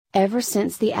Ever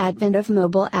since the advent of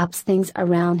mobile apps, things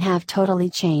around have totally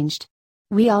changed.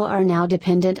 We all are now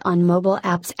dependent on mobile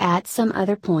apps at some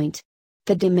other point.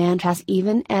 The demand has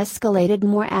even escalated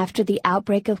more after the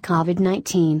outbreak of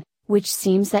COVID-19, which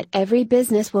seems that every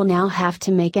business will now have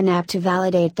to make an app to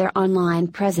validate their online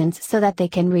presence so that they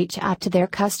can reach out to their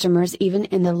customers even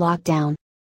in the lockdown.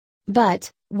 But,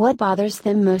 what bothers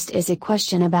them most is a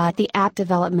question about the app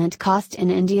development cost in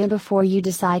India before you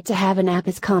decide to have an app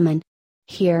is common.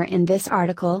 Here in this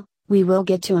article, we will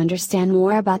get to understand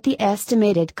more about the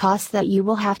estimated costs that you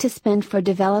will have to spend for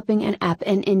developing an app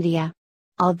in India.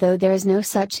 Although there is no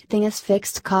such thing as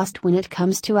fixed cost when it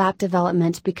comes to app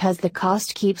development because the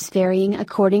cost keeps varying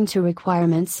according to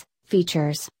requirements,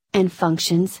 features, and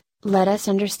functions, let us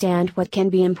understand what can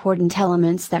be important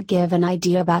elements that give an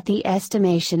idea about the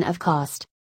estimation of cost.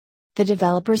 The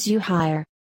developers you hire.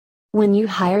 When you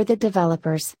hire the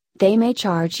developers, they may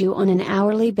charge you on an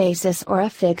hourly basis or a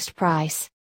fixed price.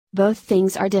 Both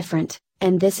things are different,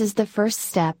 and this is the first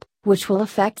step, which will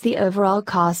affect the overall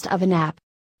cost of an app.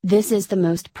 This is the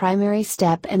most primary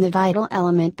step and the vital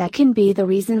element that can be the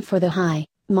reason for the high,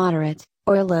 moderate,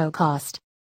 or low cost.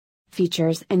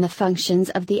 Features and the functions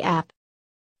of the app.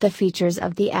 The features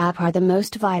of the app are the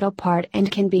most vital part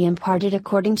and can be imparted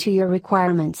according to your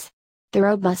requirements. The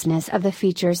robustness of the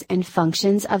features and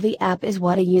functions of the app is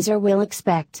what a user will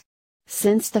expect.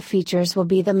 Since the features will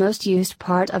be the most used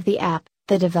part of the app,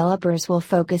 the developers will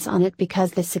focus on it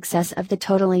because the success of the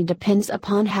totally depends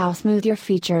upon how smooth your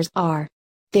features are.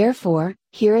 Therefore,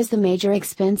 here is the major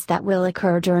expense that will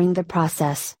occur during the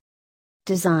process.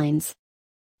 Designs.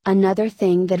 Another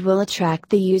thing that will attract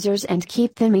the users and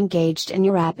keep them engaged in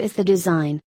your app is the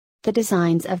design. The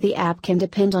designs of the app can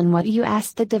depend on what you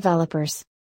ask the developers.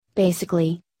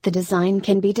 Basically, the design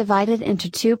can be divided into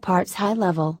two parts: high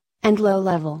level and low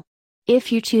level.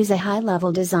 If you choose a high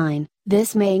level design,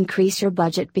 this may increase your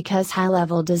budget because high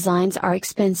level designs are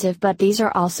expensive, but these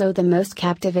are also the most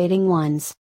captivating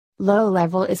ones. Low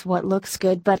level is what looks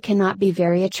good but cannot be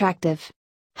very attractive.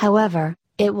 However,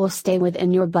 it will stay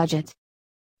within your budget.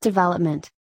 Development.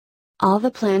 All the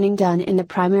planning done in the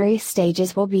primary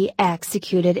stages will be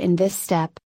executed in this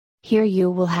step. Here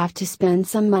you will have to spend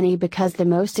some money because the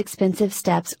most expensive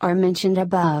steps are mentioned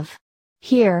above.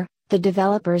 Here, the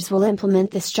developers will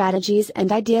implement the strategies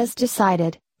and ideas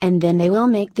decided, and then they will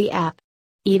make the app.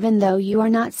 Even though you are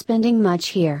not spending much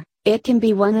here, it can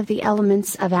be one of the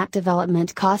elements of app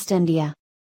development cost India.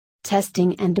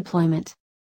 Testing and deployment.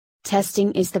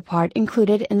 Testing is the part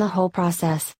included in the whole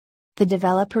process. The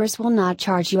developers will not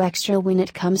charge you extra when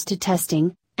it comes to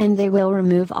testing, and they will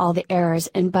remove all the errors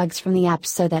and bugs from the app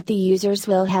so that the users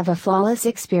will have a flawless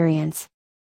experience.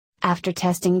 After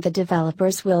testing, the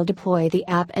developers will deploy the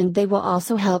app and they will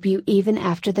also help you even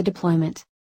after the deployment.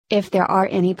 If there are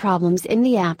any problems in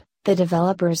the app, the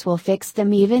developers will fix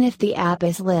them even if the app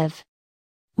is live.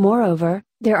 Moreover,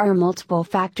 there are multiple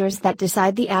factors that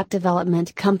decide the app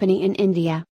development company in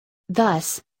India.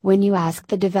 Thus, when you ask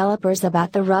the developers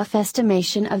about the rough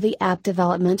estimation of the app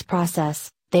development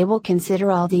process, they will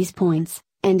consider all these points,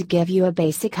 and give you a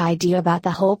basic idea about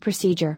the whole procedure.